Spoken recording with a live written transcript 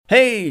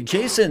Hey,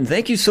 Jason,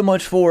 thank you so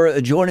much for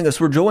joining us.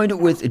 We're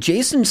joined with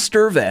Jason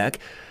Stverak,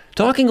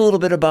 talking a little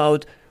bit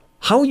about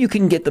how you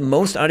can get the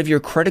most out of your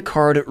credit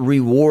card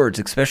rewards,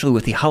 especially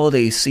with the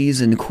holiday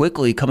season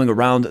quickly coming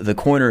around the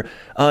corner.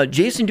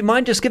 Jason, do you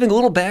mind just giving a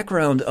little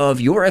background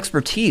of your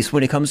expertise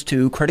when it comes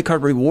to credit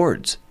card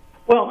rewards?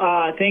 Well,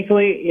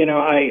 thankfully,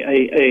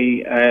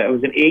 I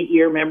was an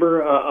 8-year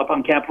member up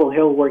on Capitol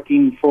Hill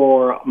working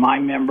for my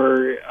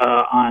member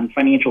on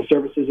financial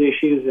services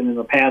issues, and in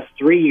the past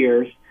 3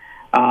 years,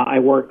 I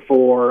worked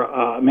for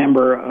a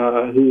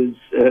member who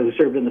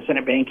served in the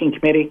Senate Banking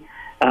Committee.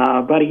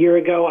 About a year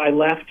ago, I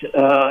left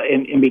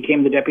and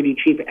became the Deputy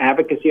Chief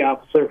Advocacy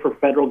Officer for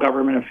Federal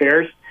Government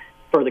Affairs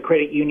for the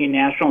Credit Union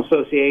National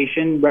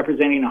Association,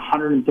 representing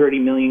 130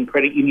 million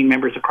credit union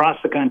members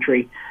across the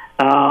country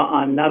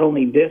on not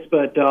only this,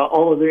 but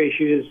all other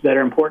issues that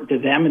are important to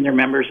them and their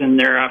members and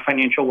their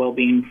financial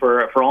well-being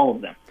for all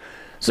of them.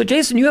 So,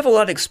 Jason, you have a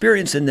lot of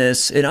experience in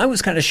this, and I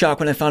was kind of shocked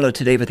when I found out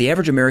today that the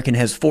average American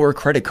has 4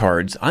 credit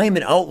cards. I am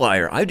an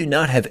outlier. I do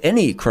not have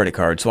any credit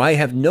cards, so I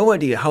have no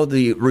idea how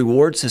the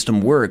reward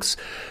system works.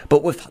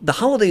 But with the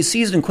holiday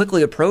season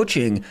quickly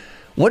approaching,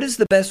 what is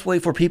the best way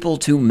for people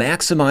to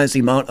maximize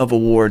the amount of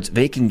awards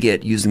they can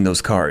get using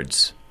those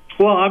cards?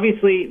 Well,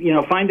 obviously,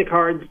 find the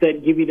cards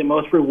that give you the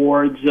most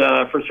rewards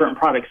for certain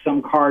products.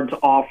 Some cards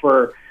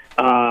offer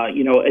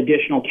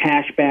additional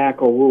cash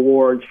back or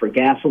rewards for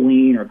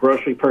gasoline or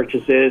grocery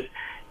purchases.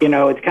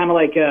 It's kind of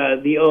like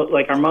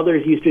like our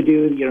mothers used to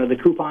do, the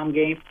coupon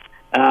game.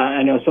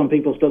 I know some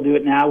people still do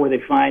it now where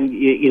they find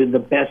the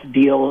best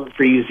deal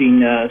for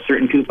using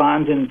certain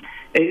coupons. And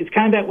it's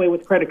kind of that way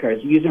with credit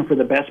cards. You use them for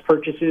the best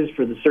purchases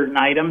for the certain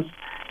items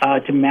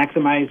to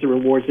maximize the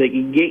rewards that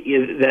you get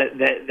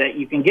that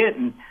you can get.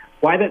 And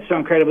why that's so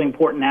incredibly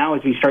important now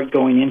as we start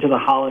going into the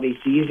holiday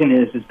season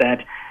is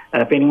that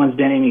if anyone's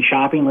done any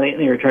shopping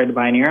lately or tried to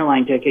buy an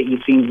airline ticket,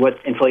 you've seen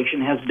what inflation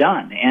has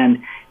done.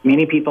 And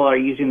many people are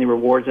using the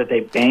rewards that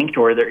they've banked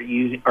or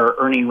are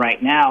earning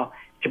right now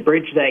to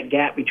bridge that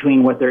gap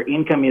between what their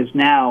income is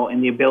now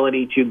and the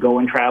ability to go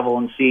and travel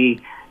and see,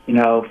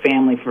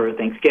 family for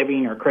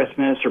Thanksgiving or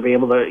Christmas, or be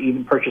able to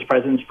even purchase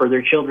presents for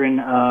their children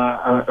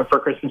for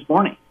Christmas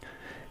morning.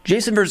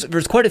 Jason,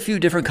 there's quite a few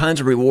different kinds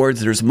of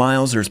rewards. There's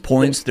miles, there's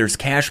points, there's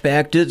cash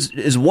back.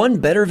 Is one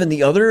better than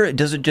the other?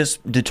 Does it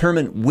just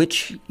determine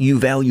which you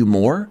value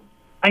more?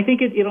 I think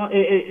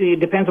it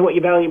depends on what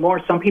you value more.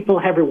 Some people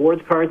have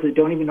rewards cards that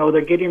don't even know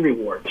they're getting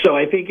rewards. So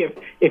I think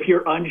if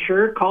you're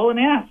unsure, call and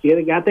ask.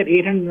 You got that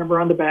 800 number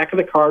on the back of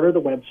the card or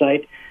the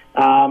website.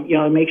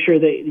 Make sure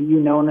that you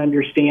know and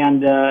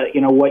understand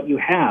what you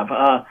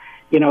have.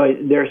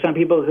 There are some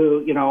people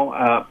who,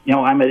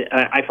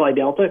 I fly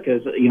Delta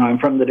because, I'm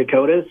from the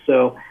Dakotas.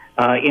 So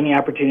any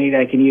opportunity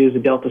I can use a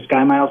Delta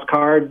Sky Miles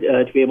card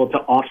to be able to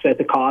offset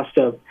the cost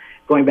of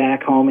going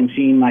back home and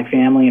seeing my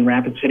family in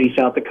Rapid City,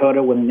 South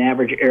Dakota, when an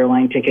average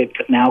airline ticket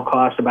now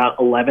costs about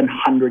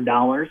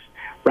 $1,100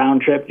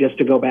 round trip just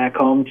to go back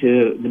home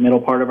to the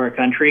middle part of our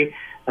country.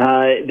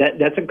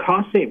 That's a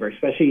cost saver,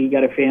 especially you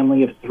got a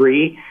family of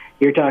 3.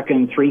 You're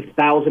talking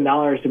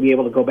 $3,000 to be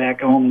able to go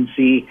back home and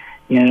see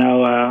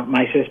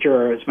my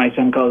sister, or as my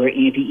son calls her,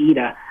 Auntie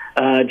Ida,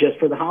 just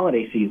for the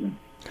holiday season.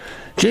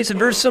 Jason,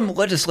 there's some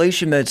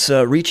legislation that's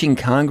reaching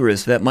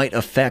Congress that might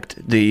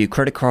affect the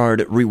credit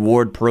card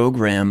reward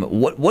program.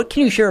 What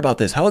can you share about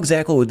this? How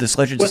exactly would this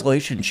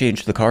legislation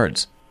change the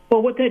cards?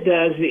 Well, what that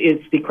does is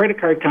the Credit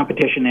Card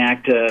Competition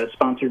Act,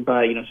 sponsored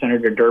by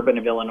Senator Durbin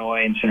of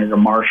Illinois and Senator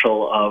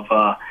Marshall of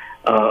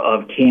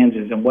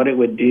Kansas, and what it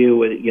would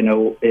do,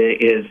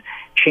 is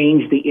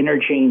change the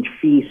interchange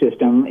fee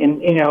system.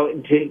 And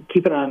to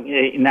keep it on,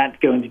 not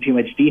go into too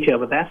much detail,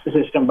 but that's the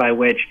system by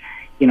which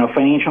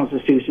financial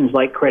institutions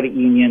like credit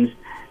unions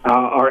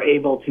are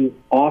able to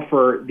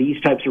offer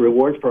these types of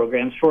rewards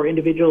programs for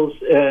individuals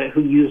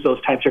who use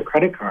those types of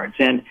credit cards.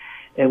 And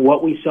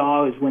what we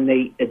saw is when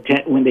they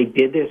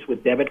did this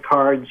with debit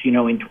cards, in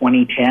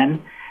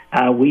 2010,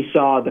 we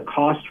saw the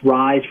cost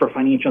rise for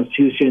financial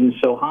institutions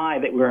so high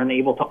that we were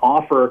unable to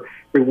offer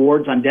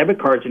rewards on debit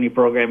cards in the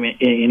program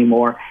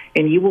anymore.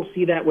 And you will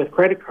see that with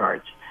credit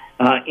cards.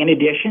 In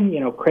addition,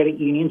 credit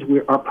unions,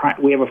 we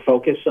have a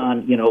focus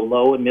on,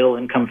 low and middle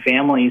income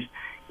families.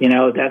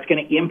 That's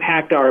going to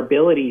impact our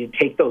ability to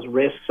take those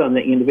risks on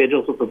the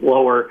individuals with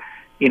lower,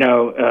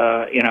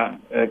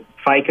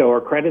 FICO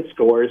or credit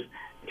scores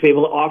to be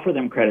able to offer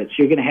them credits.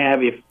 You're going to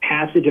have, if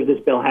passage of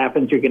this bill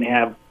happens, you're going to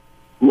have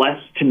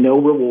less to no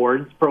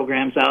rewards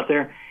programs out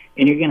there,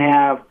 and you're going to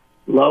have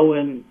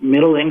lower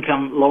middle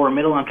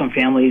income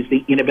families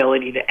the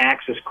inability to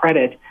access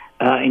credit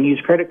and use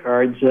credit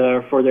cards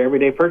for their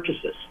everyday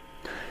purchases.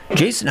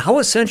 Jason, how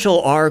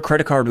essential are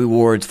credit card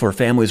rewards for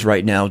families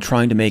right now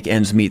trying to make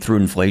ends meet through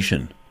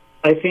inflation?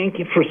 I think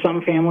for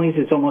some families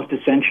it's almost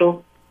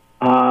essential.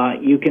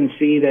 You can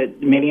see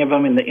that many of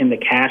them in the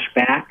cash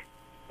back,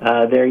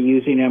 they're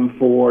using them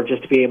for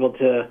just to be able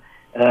to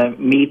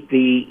meet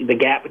the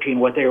gap between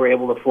what they were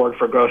able to afford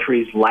for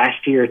groceries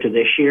last year to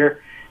this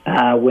year,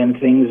 when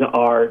things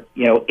are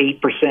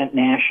 8%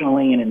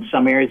 nationally, and in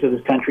some areas of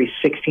this country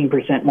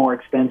 16% more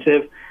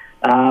expensive.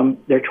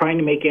 They're trying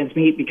to make ends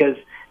meet because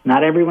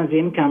not everyone's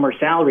income or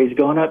salary is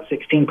going up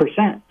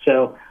 16%.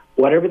 So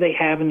whatever they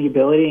have in the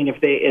ability, and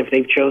if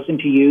they've chosen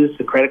to use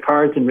the credit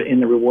cards and in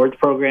the rewards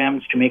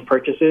programs to make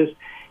purchases,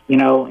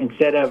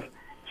 instead of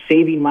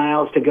saving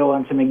miles to go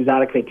on some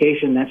exotic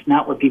vacation, that's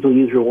not what people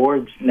use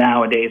rewards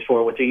nowadays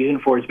for. What they're using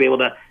for is to be able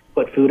to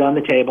put food on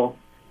the table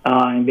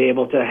and be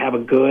able to have a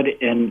good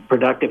and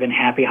productive and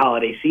happy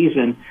holiday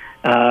season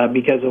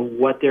because of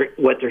what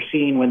they're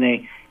seeing when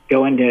they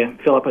go in to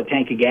fill up a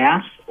tank of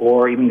gas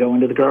or even go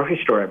into the grocery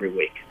store every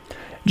week.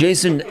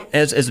 Jason,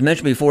 as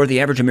mentioned before, the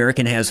average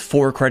American has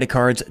 4 credit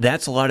cards.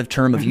 That's a lot of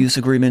term of use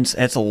agreements.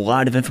 That's a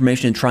lot of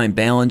information to try and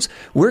balance.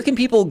 Where can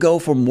people go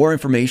for more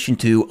information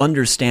to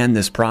understand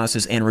this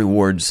process and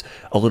rewards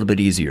a little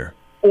bit easier?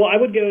 Well, I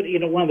would go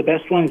to, one of the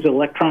best ones,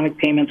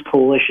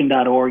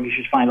 electronicpaymentscoalition.org. You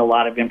should find a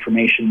lot of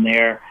information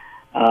there.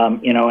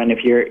 And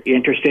if you're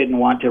interested and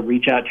want to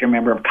reach out to your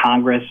member of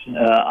Congress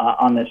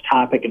on this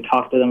topic and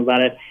talk to them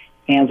about it,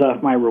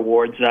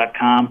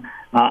 handsoffmyrewards.com.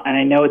 And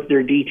I know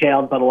they're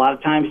detailed, but a lot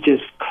of times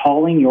just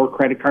calling your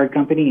credit card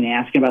company and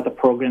asking about the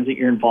programs that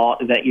you're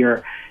involved, that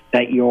you're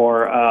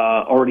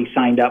already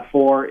signed up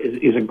for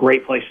is a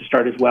great place to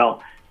start as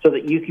well, so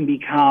that you can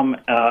become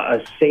a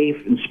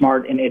safe and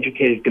smart and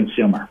educated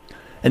consumer.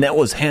 And that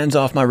was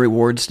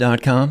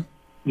handsoffmyrewards.com?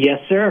 Yes,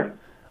 sir.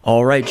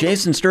 All right,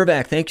 Jason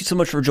Stverak, thank you so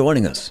much for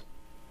joining us.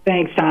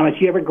 Thanks, Thomas.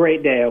 You have a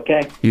great day,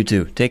 okay? You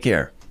too. Take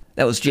care.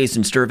 That was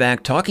Jason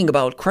Stverak talking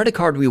about credit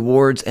card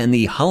rewards and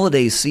the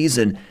holiday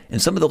season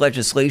and some of the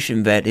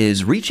legislation that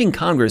is reaching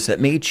Congress that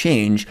may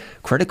change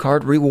credit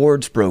card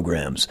rewards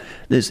programs.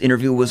 This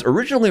interview was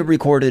originally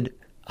recorded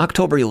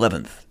October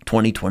 11th,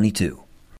 2022.